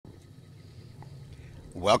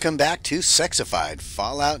Welcome back to Sexified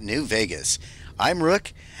Fallout New Vegas. I'm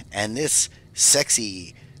Rook, and this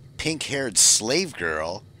sexy pink-haired slave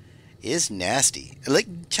girl is nasty.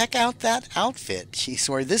 Like, check out that outfit. She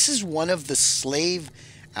swore this is one of the slave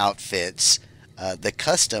outfits, the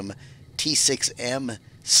custom T6M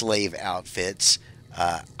slave outfits.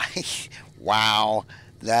 Uh, wow,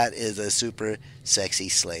 that is a super sexy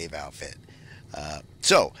slave outfit.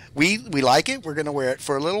 So we like it. We're going to wear it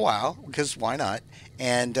for a little while because why not?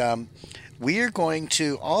 And we are going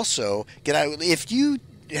to also get out. If you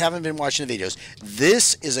haven't been watching the videos,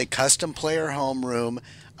 this is a custom player homeroom.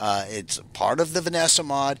 It's part of the Vanessa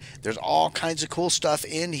mod. There's all kinds of cool stuff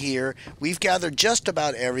in here. We've gathered just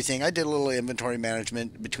about everything. I did a little inventory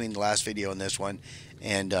management between the last video and this one,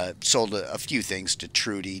 and sold a few things to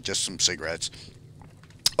Trudy, just some cigarettes,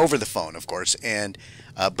 over the phone, of course. And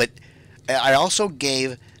but I also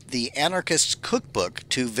gave the Anarchist's cookbook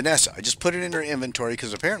to Vanessa. I just put it in her inventory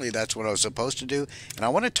because apparently that's what I was supposed to do. And I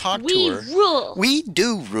want to talk to her. We rule. We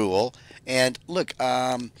do rule. And look,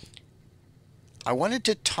 I wanted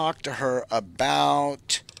to talk to her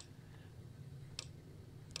about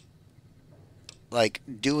like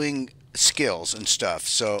doing skills and stuff.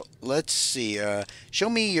 So let's see. Show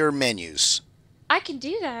me your menus. I can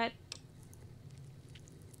do that.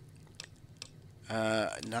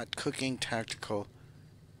 Not cooking, tactical.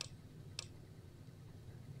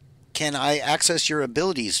 Can I access your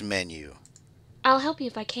abilities menu? I'll help you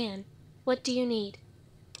if I can. What do you need?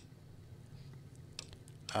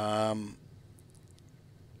 No,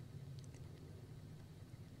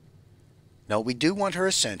 we do want her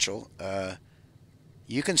essential.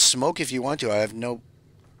 You can smoke if you want to. I have no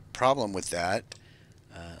problem with that.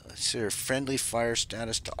 Let's see her friendly fire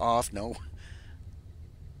status to off. No.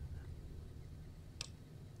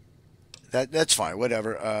 That's fine.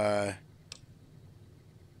 Whatever.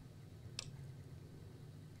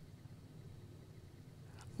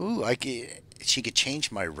 Ooh, she could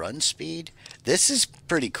change my run speed. This is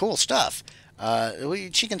pretty cool stuff.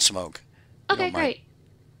 She can smoke. Okay, great.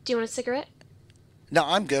 Do you want a cigarette? No,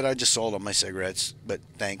 I'm good. I just sold all my cigarettes, but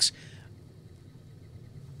thanks.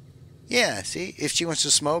 Yeah, see, if she wants to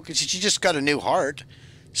smoke, she just got a new heart,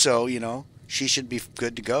 so you know she should be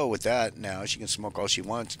good to go with that. Now she can smoke all she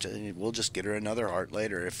wants. We'll just get her another heart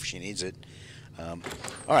later if she needs it. All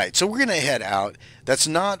right, so we're gonna head out. That's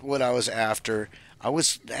not what I was after. I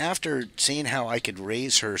was after seeing how I could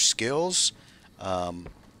raise her skills,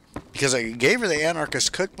 because I gave her the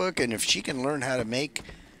Anarchist cookbook, and if she can learn how to make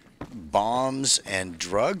bombs and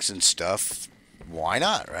drugs and stuff, why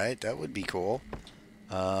not, right? That would be cool.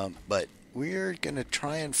 But we're gonna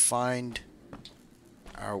try and find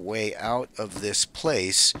our way out of this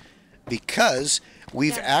place because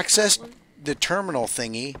we've accessed the terminal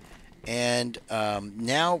thingy, and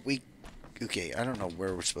now okay, I don't know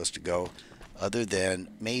where we're supposed to go other than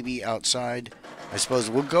maybe outside. I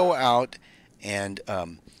suppose we'll go out, and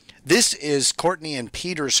this is Courtney and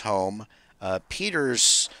Peter's home.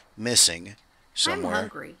 Peter's missing somewhere. I'm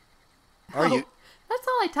hungry. Are you? That's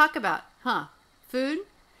all I talk about, huh? Food?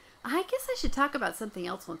 I guess I should talk about something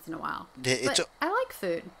else once in a while. But I like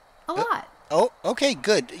food. A lot. Oh, okay,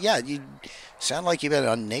 good. Yeah, you sound like you've been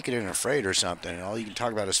on Naked and Afraid or something, and all you can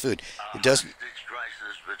talk about is food. It doesn't... Hostage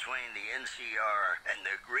crisis between the NCR and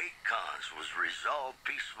the Great Khans was resolved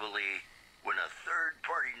peacefully when a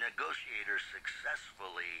third-party negotiator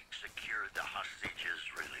successfully secured the hostages'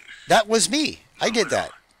 release. That was me. I did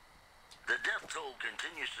that. The death toll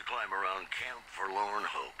continues to climb around Camp Forlorn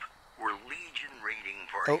Hope, where Legion raiding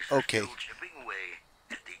parties are still chipping away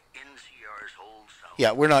at the NCR's hold south.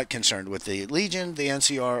 Yeah, we're not concerned with the Legion, the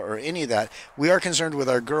NCR, or any of that. We are concerned with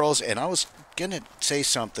our girls, and I was going to say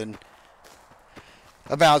something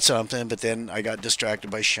about something, but then I got distracted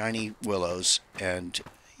by shiny willows, and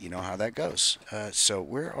you know how that goes. So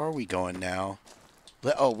where are we going now?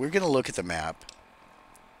 Oh, we're going to look at the map.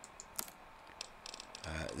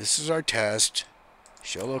 This is our test.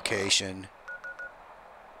 Show location.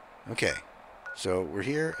 Okay. So we're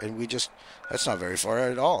here, and we just... That's not very far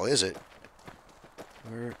at all, is it?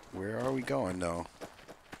 Where are we going, though?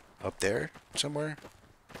 Up there? Somewhere?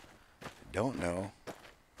 I don't know.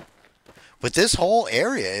 But this whole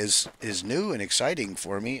area is new and exciting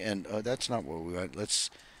for me, and that's not what we want. Let's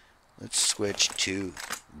switch to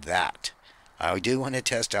that. I do want to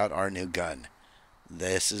test out our new gun.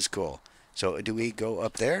 This is cool. So do we go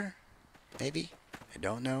up there? Maybe? I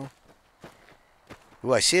don't know.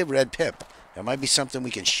 Ooh, I see a red pip. That might be something we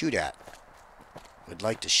can shoot at. Would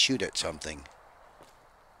like to shoot at something.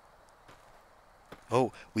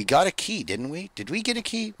 Oh, we got a key, didn't we? Did we get a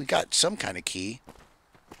key? We got some kind of key.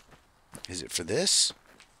 Is it for this?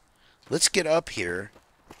 Let's get up here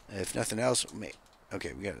If nothing else,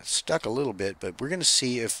 okay, we got it stuck a little bit, but we're gonna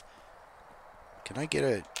see if can I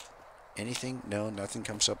get anything? No, nothing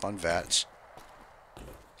comes up on VATS.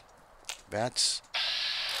 VATS.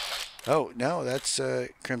 Oh no, that's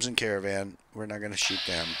Crimson Caravan. We're not gonna shoot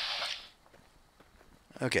them.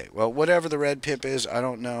 Okay, well, whatever the red pip is, I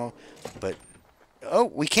don't know, but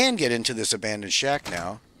oh, we can get into this abandoned shack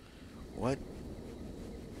now. What?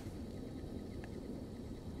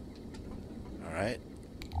 All right.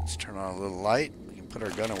 Let's turn on a little light. We can put our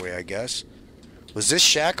gun away, I guess. Was this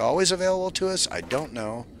shack always available to us? I don't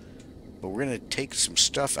know. But we're going to take some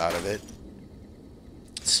stuff out of it.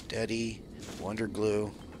 Steady. Wonder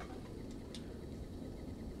glue.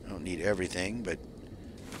 I don't need everything, but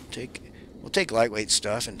we'll take lightweight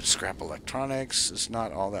stuff and scrap electronics. It's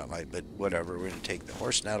not all that light, but whatever. We're going to take the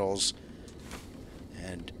horse nettles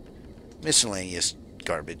and miscellaneous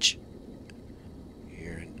garbage.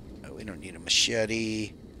 Here. Oh, we don't need a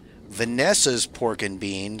machete. Vanessa's pork and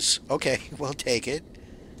beans. Okay, we'll take it.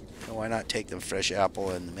 And why not take the fresh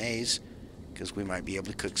apple and the maize? Because we might be able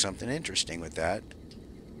to cook something interesting with that.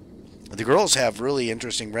 The girls have really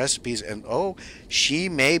interesting recipes. And, oh, she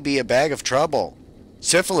may be a bag of trouble.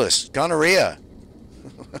 Syphilis. Gonorrhea.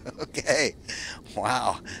 Okay.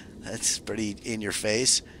 Wow. That's pretty in your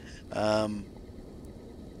face. Yeah.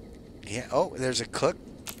 Oh, there's a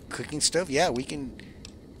cooking stove. Yeah, we can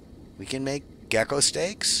make gecko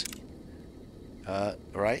steaks.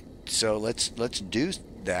 Right. So let's do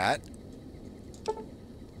that. All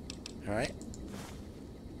right.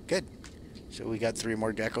 Good. So we got 3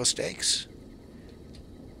 more gecko steaks.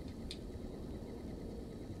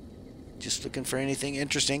 Just looking for anything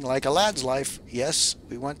interesting, like a lad's life. Yes,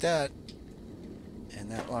 we want that.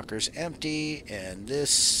 And that locker's empty. And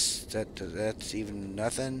this, that's even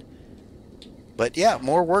nothing. But yeah,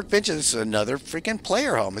 more workbenches. Another freaking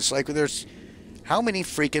player home. It's like there's... How many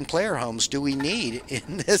freaking player homes do we need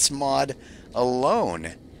in this mod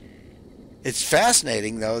alone? It's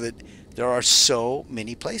fascinating, though, that there are so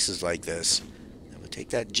many places like this. We'll take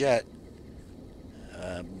that jet.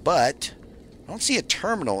 But I don't see a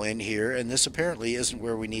terminal in here, and this apparently isn't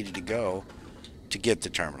where we needed to go to get the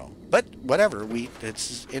terminal. But whatever,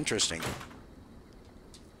 it's interesting.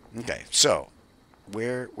 Okay, so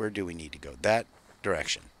where do we need to go? That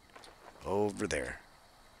direction. Over there.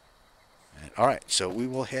 Alright, so we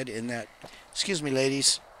will head in that... Excuse me,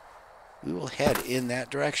 ladies. We will head in that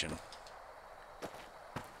direction.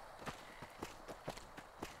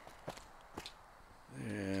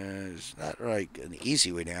 It's not like an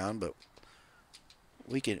easy way down, but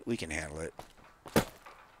we can handle it.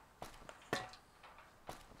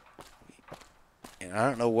 And I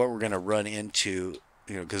don't know what we're going to run into,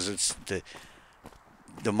 because it's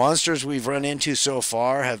the monsters we've run into so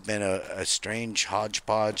far have been a strange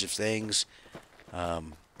hodgepodge of things.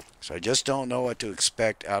 So I just don't know what to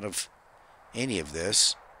expect out of any of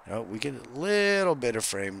this. We get a little bit of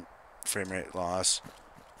frame rate loss.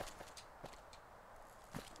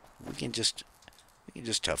 We can just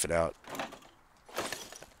tough it out.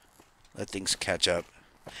 Let things catch up.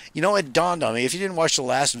 It dawned on me. If you didn't watch the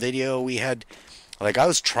last video, we had... Like, I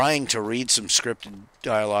was trying to read some scripted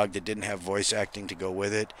dialogue that didn't have voice acting to go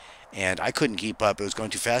with it, and I couldn't keep up. It was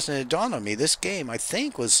going too fast, and it dawned on me. This game, I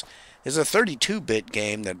think, is a 32-bit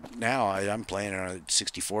game that now I'm playing on a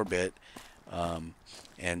 64-bit.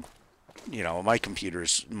 And, my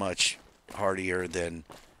computer's much hardier than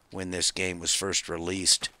when this game was first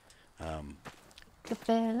released. The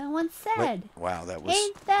fella once said, wow, that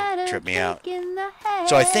ain't that tripped me out. In the head?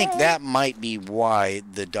 So I think that might be why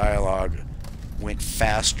the dialogue went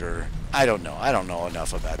faster. I don't know. I don't know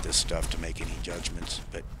enough about this stuff to make any judgments,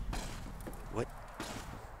 but what?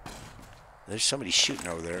 There's somebody shooting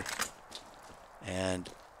over there. And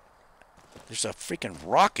there's a freaking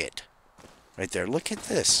rocket right there. Look at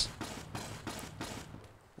this.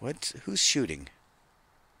 What? Who's shooting?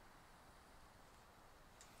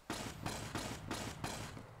 I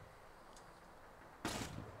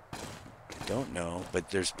don't know, but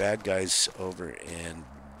there's bad guys over in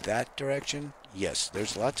that direction. Yes,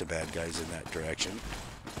 there's lots of bad guys in that direction.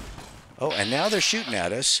 Oh, and now they're shooting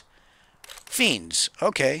at us. Fiends.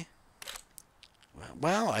 Okay.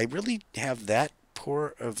 Wow, I really have that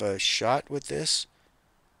poor of a shot with this.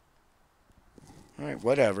 Alright,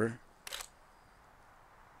 whatever.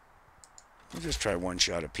 We'll just try one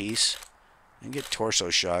shot apiece and get torso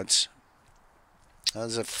shots.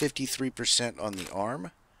 There's a 53% on the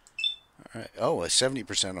arm. All right. Oh, a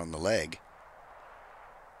 70% on the leg.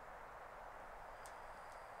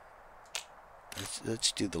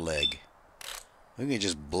 Let's do the leg. We can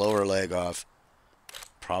just blow her leg off.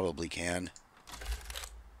 Probably can.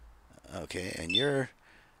 Okay, and you're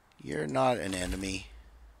You're not an enemy.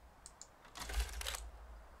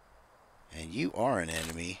 And you are an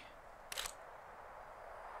enemy.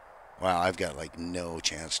 Wow, I've got like no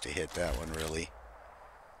chance to hit that one really.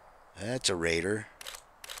 That's a raider.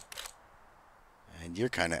 And you're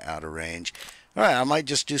kind of out of range. Alright, I might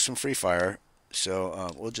just do some free fire.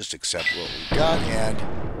 So we'll just accept what we got. And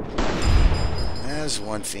there's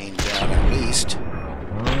one fiend down at least.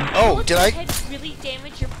 Oh, did I really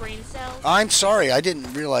damage your brain cells? I'm sorry, I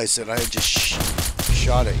didn't realize that I had just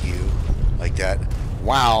shot at you like that.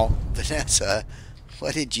 Wow, Vanessa,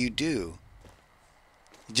 what did you do?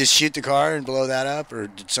 You just shoot the car and blow that up, or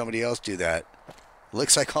did somebody else do that?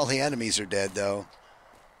 Looks like all the enemies are dead, though.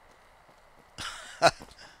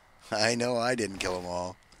 I know I didn't kill them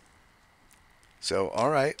all. So,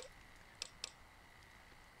 alright.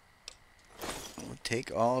 We'll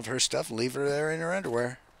take all of her stuff and leave her there in her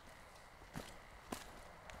underwear.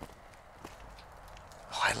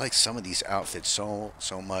 Oh, I like some of these outfits so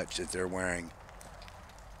much that they're wearing.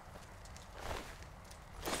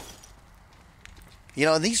 You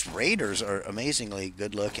know, these raiders are amazingly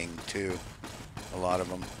good looking too. A lot of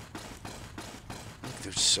them. Look,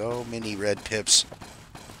 there's so many red pips.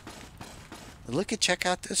 Look at, check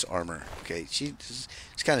out this armor. Okay, it's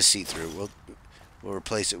kind of see-through. We'll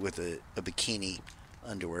replace it with a bikini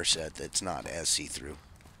underwear set that's not as see-through.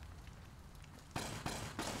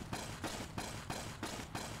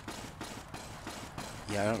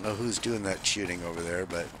 Yeah, I don't know who's doing that shooting over there,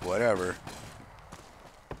 but whatever.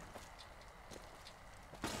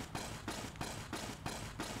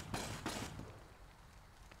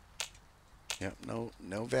 Yep,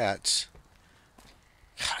 no VATS.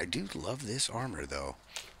 I do love this armor, though.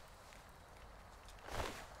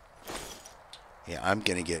 Yeah, I'm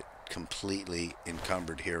gonna get completely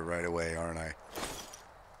encumbered here right away, aren't I?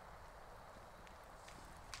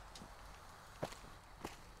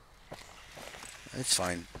 It's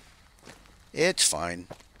fine. It's fine.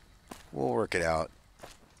 We'll work it out.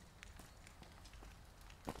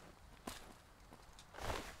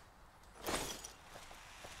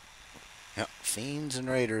 Yep, fiends and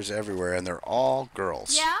raiders everywhere, and they're all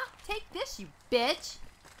girls. Yeah? Take this, you bitch.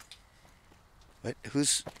 What? Who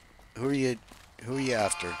are you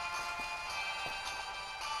after?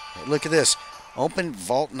 Hey, look at this. Open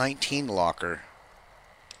Vault 19 locker.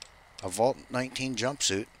 A Vault 19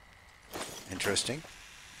 jumpsuit. Interesting.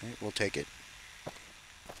 Right, we'll take it.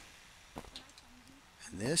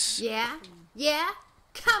 And this? Yeah? Yeah?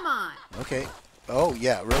 Come on! Okay. Oh,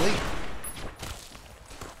 yeah, really?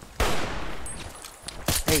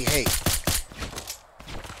 Hey.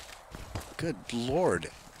 Good Lord.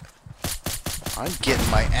 I'm getting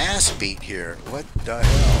my ass beat here. What the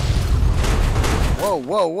hell?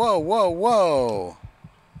 Whoa.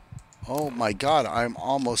 Oh my God, I'm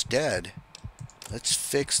almost dead. Let's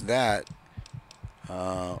fix that.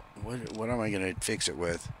 What am I going to fix it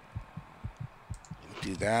with?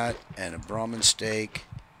 Do that, and a Brahmin steak,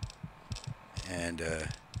 and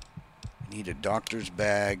need a doctor's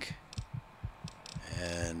bag,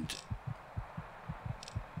 and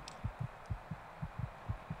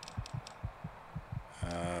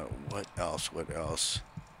what else?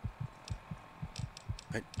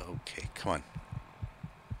 Okay, come on.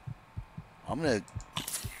 I'm gonna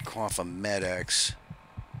cough a Med-X,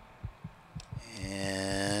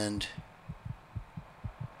 and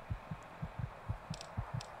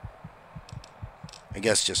I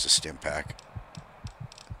guess just a stim pack.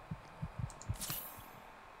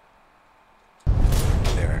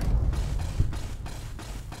 There.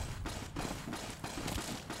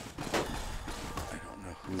 I don't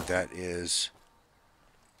know who that is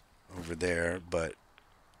over there, but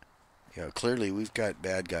yeah, clearly we've got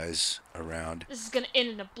bad guys around. This is gonna end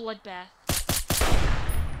in a bloodbath.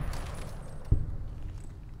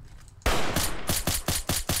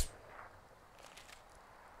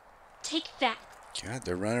 Take that. God,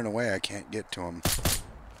 they're running away. I can't get to them.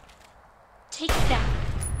 Take that.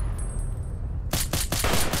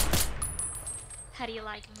 How do you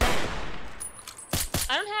like that?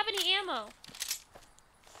 I don't have any ammo.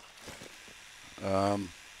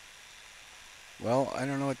 Well, I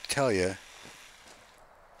don't know what to tell you.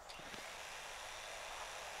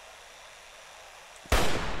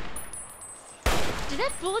 Did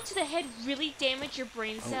that bullet to the head really damage your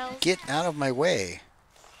brain cells? Get out of my way.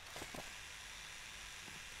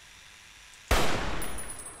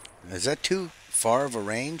 Is that too far of a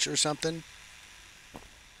range or something?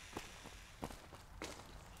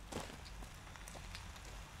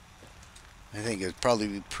 I think it'd probably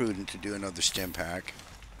be prudent to do another stim pack.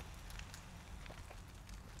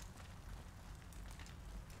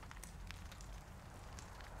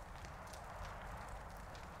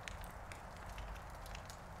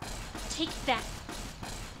 Take that.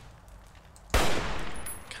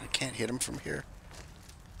 I can't hit him from here.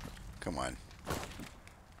 Come on.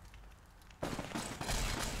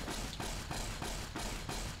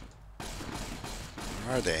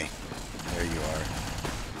 Where are they? There you are.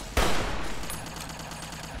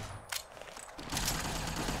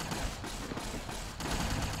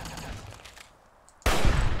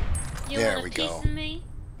 There we go. Me?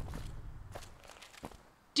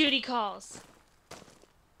 Duty calls.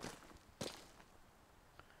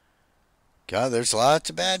 God, there's lots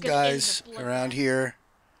of bad guys around here.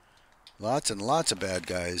 Lots and lots of bad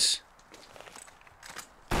guys.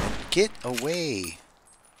 Get away.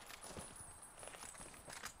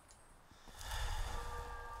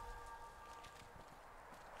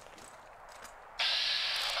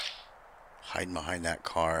 Hiding behind that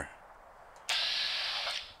car.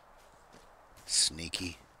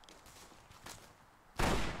 Sneaky.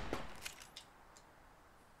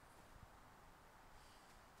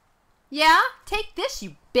 Yeah? Take this,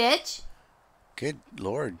 you bitch. Good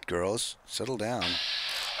Lord, girls. Settle down.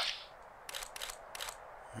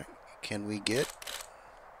 Right, can we get...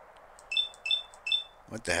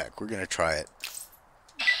 What the heck? We're going to try it.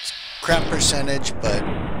 It's crap percentage, but...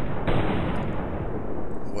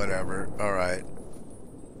 Whatever. Alright.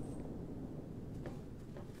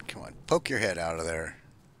 Come on. Poke your head out of there.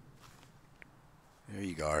 There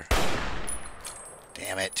you go.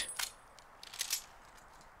 Damn it.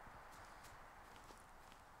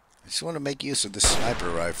 I just want to make use of the sniper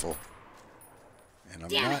rifle. And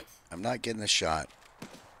I'm not getting a shot.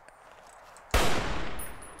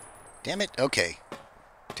 Damn it. Okay.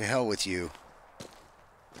 To hell with you.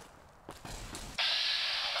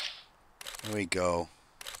 There we go.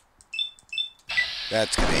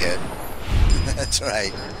 That's gonna hit. That's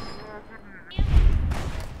right.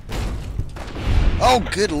 Oh,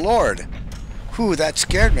 good Lord. Whew, that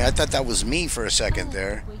scared me. I thought that was me for a second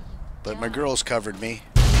there. But my girls covered me.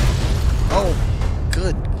 Oh,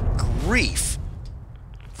 good grief.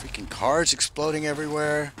 Freaking cars exploding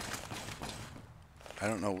everywhere. I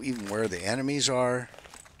don't know even where the enemies are.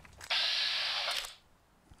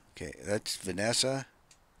 Okay, that's Vanessa.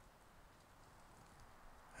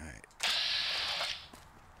 Alright.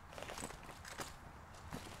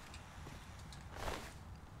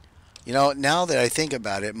 You know, now that I think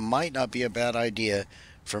about it, it might not be a bad idea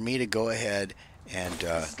for me to go ahead and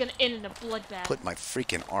this is gonna end in a bloodbath. Put my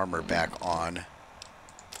freaking armor back on.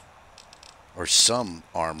 Or some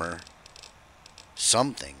armor.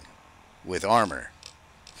 Something with armor.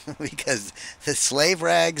 Because the slave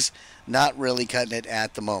rags, not really cutting it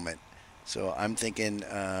at the moment. So I'm thinking,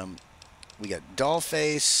 we got doll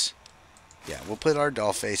face. Yeah, we'll put our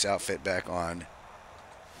doll face outfit back on.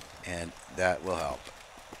 And that will help.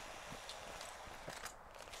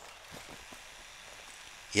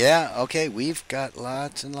 Yeah, okay, we've got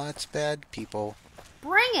lots and lots of bad people.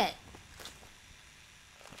 Bring it!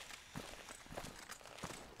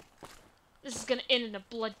 This is gonna end in a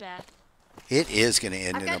bloodbath. It is going to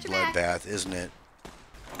end in a bloodbath, isn't it?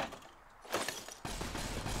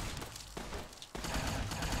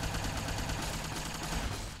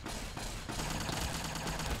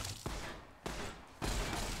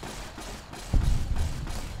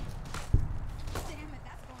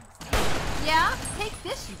 Yeah? Take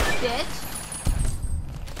this, you bitch!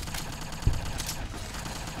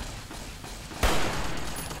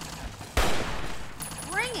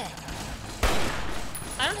 Bring it!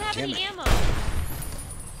 I don't have any ammo.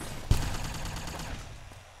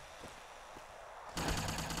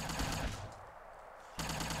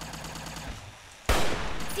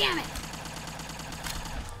 Damn it!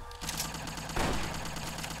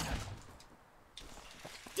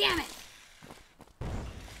 Damn it!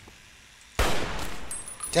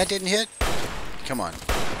 That didn't hit? Come on.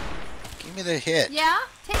 Give me the hit. Yeah?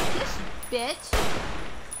 Take this, you bitch!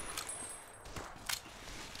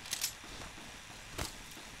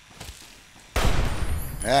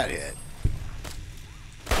 That hit.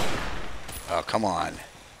 Oh, come on.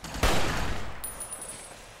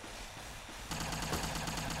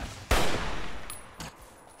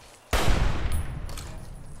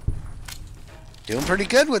 Doing pretty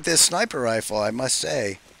good with this sniper rifle, I must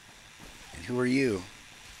say. And who are you?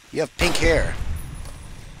 You have pink hair.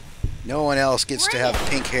 No one else gets to have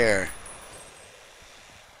pink hair.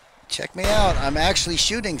 Check me out. I'm actually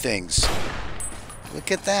shooting things.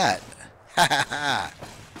 Look at that. Ha ha ha.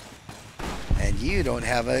 And you don't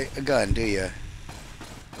have a gun, do you?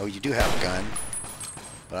 Oh, you do have a gun.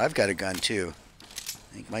 But I've got a gun, too.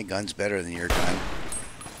 I think my gun's better than your gun.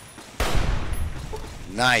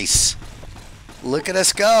 Nice. Look at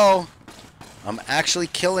us go. I'm actually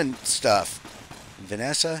killing stuff.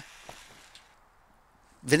 Vanessa,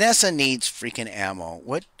 Vanessa needs freaking ammo.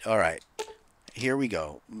 What? All right. Here we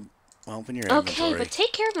go. Open your inventory. Okay, but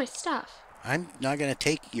take care of my stuff. I'm not going to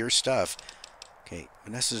take your stuff. Okay,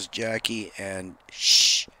 Vanessa's Jackie and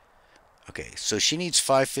shh. Okay, so she needs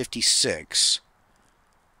 556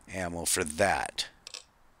 ammo for that.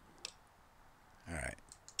 All right.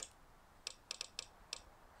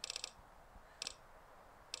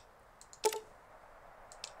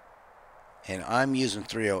 And I'm using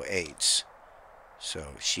 308s. So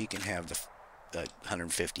she can have the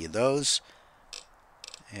 150 of those.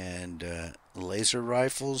 And laser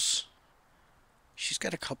rifles. She's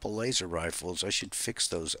got a couple laser rifles. I should fix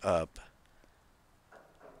those up.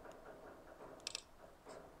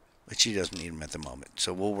 But she doesn't need them at the moment.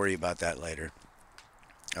 So we'll worry about that later.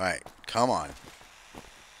 Alright, come on.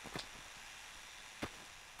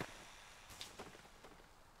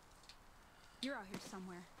 You're out here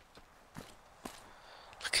somewhere.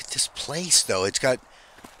 Look at this place, though.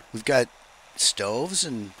 We've got stoves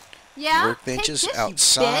and workbenches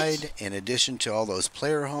outside, in addition to all those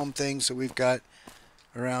player home things that we've got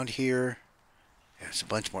around here. There's a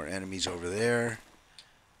bunch more enemies over there.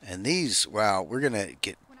 And these, wow, we're going to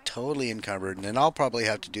get totally encumbered. And then I'll probably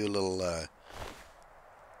have to do a little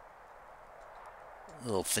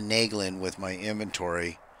finagling with my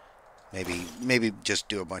inventory. Maybe just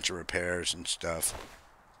do a bunch of repairs and stuff.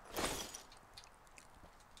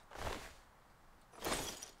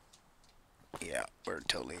 Yeah, we're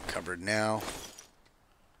totally encumbered now.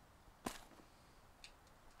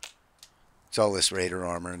 It's all this raider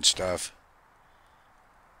armor and stuff.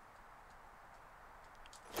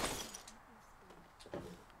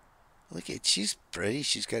 Look at, she's pretty.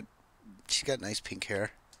 She's got nice pink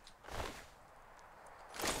hair.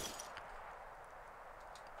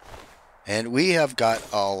 And we have got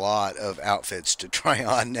a lot of outfits to try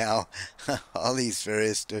on now. All these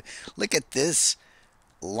various... Look at this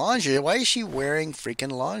lingerie. Why is she wearing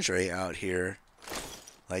freaking lingerie out here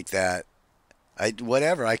like that?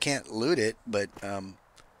 Whatever. I can't loot it, but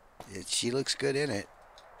she looks good in it.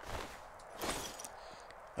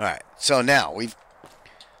 Alright, so now we've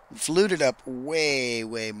looted up way,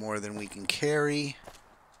 way more than we can carry.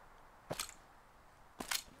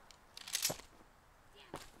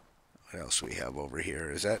 What else do we have over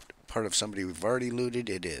here? Is that part of somebody we've already looted?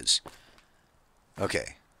 It is.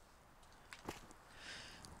 Okay.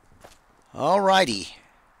 Alrighty.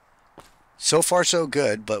 So far so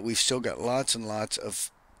good, but we've still got lots and lots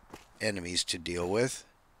of enemies to deal with.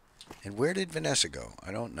 And where did Vanessa go?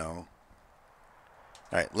 I don't know.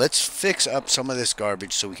 Alright, let's fix up some of this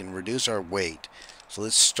garbage so we can reduce our weight. So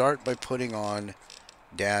let's start by putting on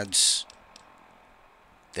Dad's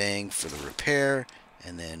thing for the repair.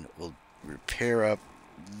 And then we'll repair up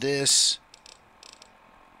this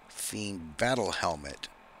Fiend Battle Helmet.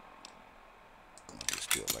 We'll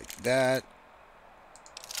just do it like that.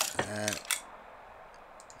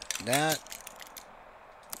 That.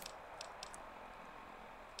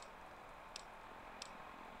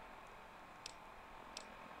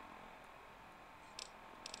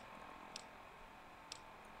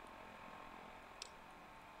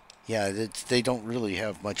 Yeah, they don't really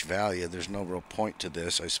have much value. There's no real point to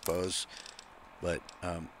this, I suppose. But,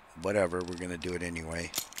 whatever. We're going to do it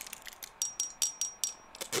anyway.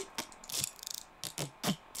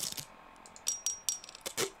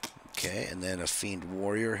 Okay, and then a Fiend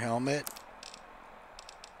Warrior helmet.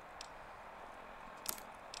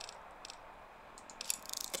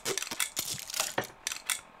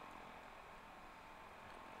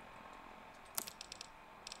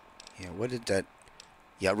 Yeah, what did that...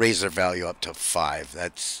 Yeah, raise their value up to 5.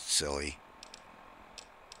 That's silly.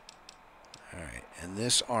 Alright, and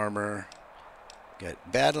this armor.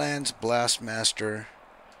 Got Badlands, Blastmaster.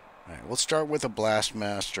 Alright, we'll start with a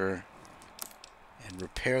Blastmaster. And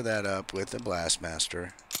repair that up with a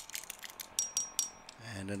Blastmaster.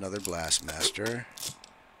 And another Blastmaster.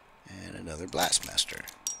 And another Blastmaster.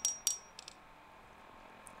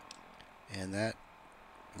 And that...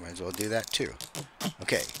 Might as well do that too.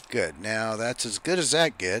 Okay, good. Now that's as good as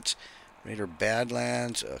that gets. Raider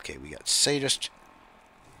Badlands. Okay, we got Sadist.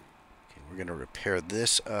 Okay, we're going to repair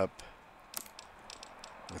this up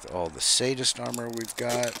with all the Sadist armor we've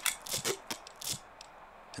got.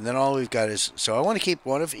 And then all we've got is... So I want to keep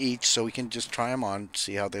one of each so we can just try them on,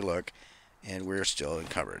 see how they look. And we're still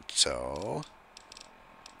encumbered. So...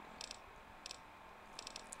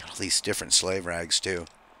 All these different slave rags too.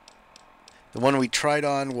 The one we tried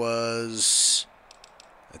on was,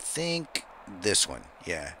 I think, this one.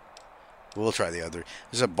 Yeah. We'll try the other.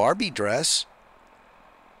 There's a Barbie dress.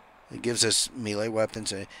 It gives us melee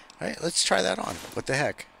weapons. Alright, let's try that on. What the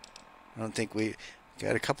heck? I don't think we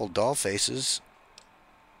got a couple doll faces.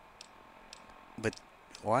 But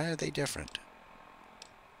why are they different?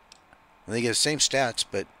 They get the same stats,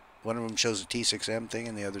 but one of them shows a T6M thing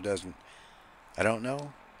and the other doesn't. I don't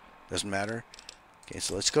know. Doesn't matter. Okay,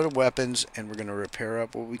 so let's go to weapons, and we're going to repair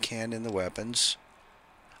up what we can in the weapons.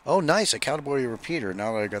 Oh, nice! A cowboy repeater.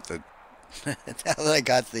 Now that I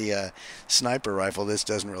got the sniper rifle, this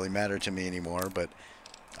doesn't really matter to me anymore. But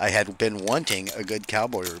I had been wanting a good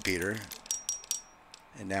cowboy repeater,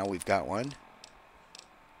 and now we've got one.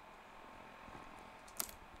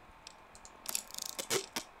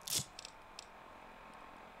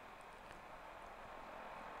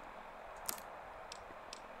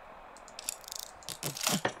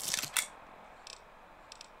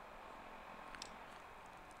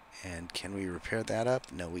 And can we repair that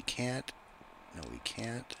up? No, we can't. No, we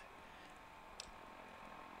can't.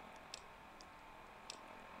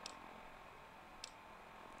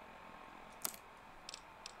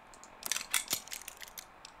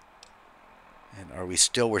 And are we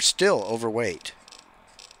still? We're still overweight.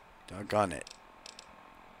 Doggone it.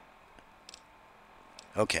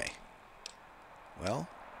 Okay. Well,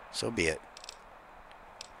 so be it.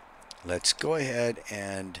 Let's go ahead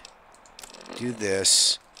and do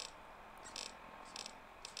this.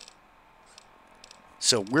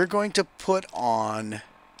 So we're going to put on...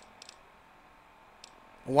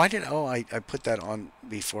 Why did... Oh, I put that on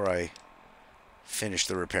before I finished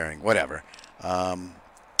the repairing. Whatever. I'm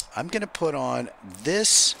going to put on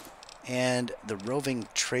this and the roving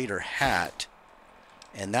trader hat.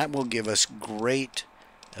 And that will give us great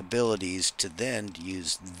abilities to then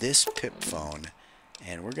use this pip phone.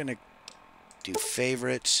 And we're going to do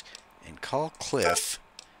favorites and call Cliff.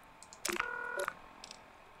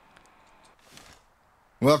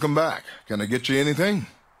 Welcome back. Can I get you anything?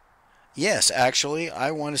 Yes, actually,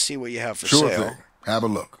 I want to see what you have for sure sale. Thing. Have a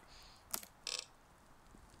look.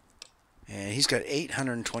 And he's got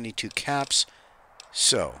 822 caps.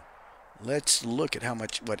 So, let's look at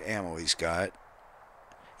what ammo he's got.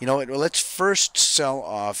 You know what? Well, let's first sell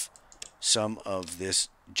off some of this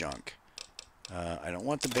junk. I don't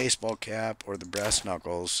want the baseball cap or the brass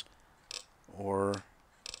knuckles or...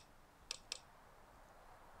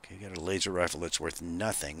 Okay, you got a laser rifle that's worth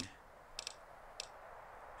nothing.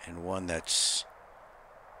 And one that's...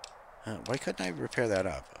 why couldn't I repair that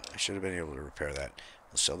up? I should have been able to repair that.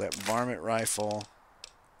 We'll sell that varmint rifle.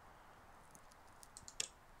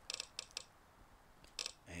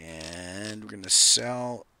 And we're going to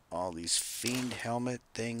sell all these fiend helmet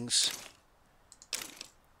things.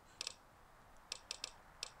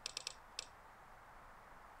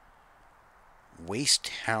 Waste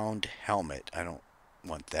hound helmet. I don't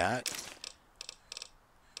want that.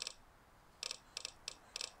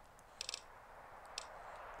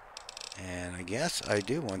 And I guess I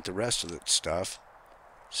do want the rest of the stuff.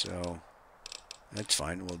 So that's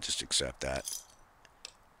fine. We'll just accept that.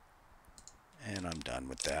 And I'm done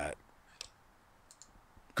with that.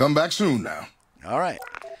 Come back soon now. All right.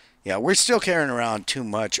 Yeah, we're still carrying around too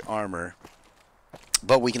much armor.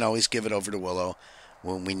 But we can always give it over to Willow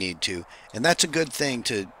when we need to. And that's a good thing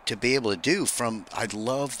to be able to do from... I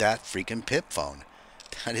love that freaking pip phone.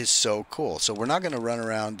 That is so cool. So we're not going to run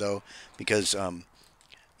around, though, because,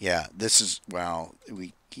 yeah, this is... Wow.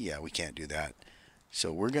 We can't do that.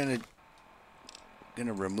 So we're going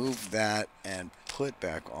to remove that and put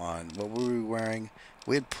back on... What were we wearing?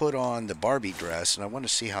 We had put on the Barbie dress, and I want to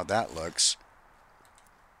see how that looks.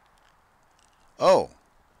 Oh.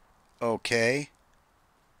 Okay.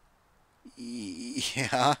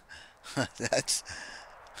 Yeah. That's...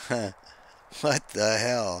 What the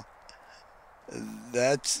hell?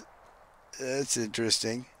 That's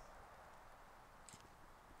interesting.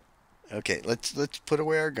 Okay, let's put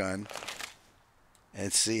away our gun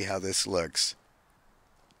and see how this looks.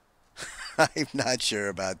 I'm not sure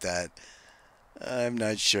about that. I'm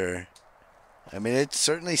not sure. I mean, it's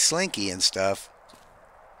certainly slinky and stuff.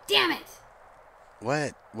 Damn it!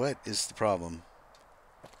 What? What is the problem?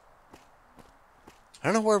 I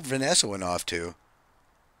don't know where Vanessa went off to.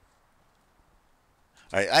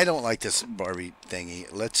 Alright, I don't like this Barbie thingy.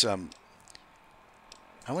 Let's, I want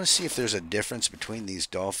to see if there's a difference between these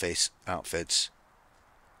doll face outfits.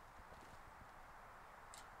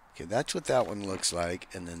 Okay, that's what that one looks like.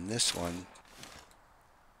 And then this one...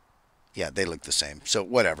 Yeah, they look the same. So,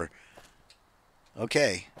 whatever.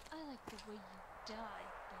 Okay. I like the way you died,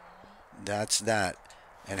 boy. That's that.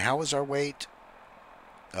 And how was our weight?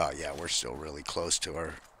 Oh, yeah, we're still really close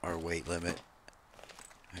to our weight limit.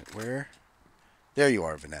 Right, where? There you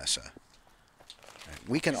are, Vanessa. Right,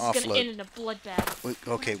 we can offload... It's gonna end in a bloodbath.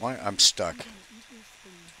 Okay, why? I'm stuck.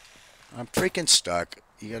 I'm freaking stuck.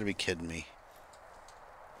 You gotta be kidding me.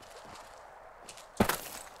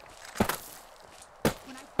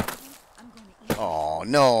 Oh,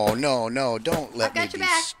 no, no, no. Don't let me be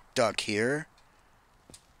stuck here.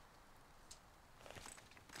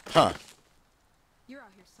 Huh. You're out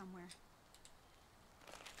here somewhere.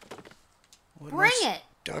 What Bring am I it.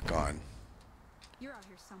 stuck on? You're out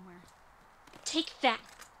here somewhere. Take that.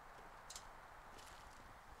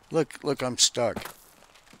 Look, I'm stuck.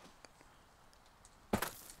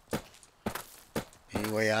 Any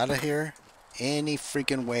way out of here? Any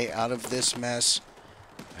freaking way out of this mess?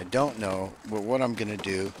 I don't know, but what I'm gonna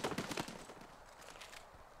do.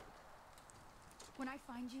 When I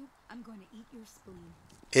find you, I'm going to eat your spleen.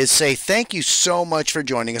 Is say thank you so much for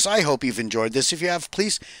joining us. I hope you've enjoyed this. If you have,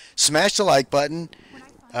 please smash the like button.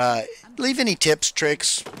 Leave any tips,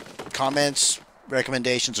 tricks, comments,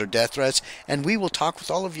 recommendations, or death threats, and we will talk with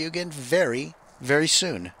all of you again very, very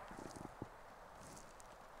soon.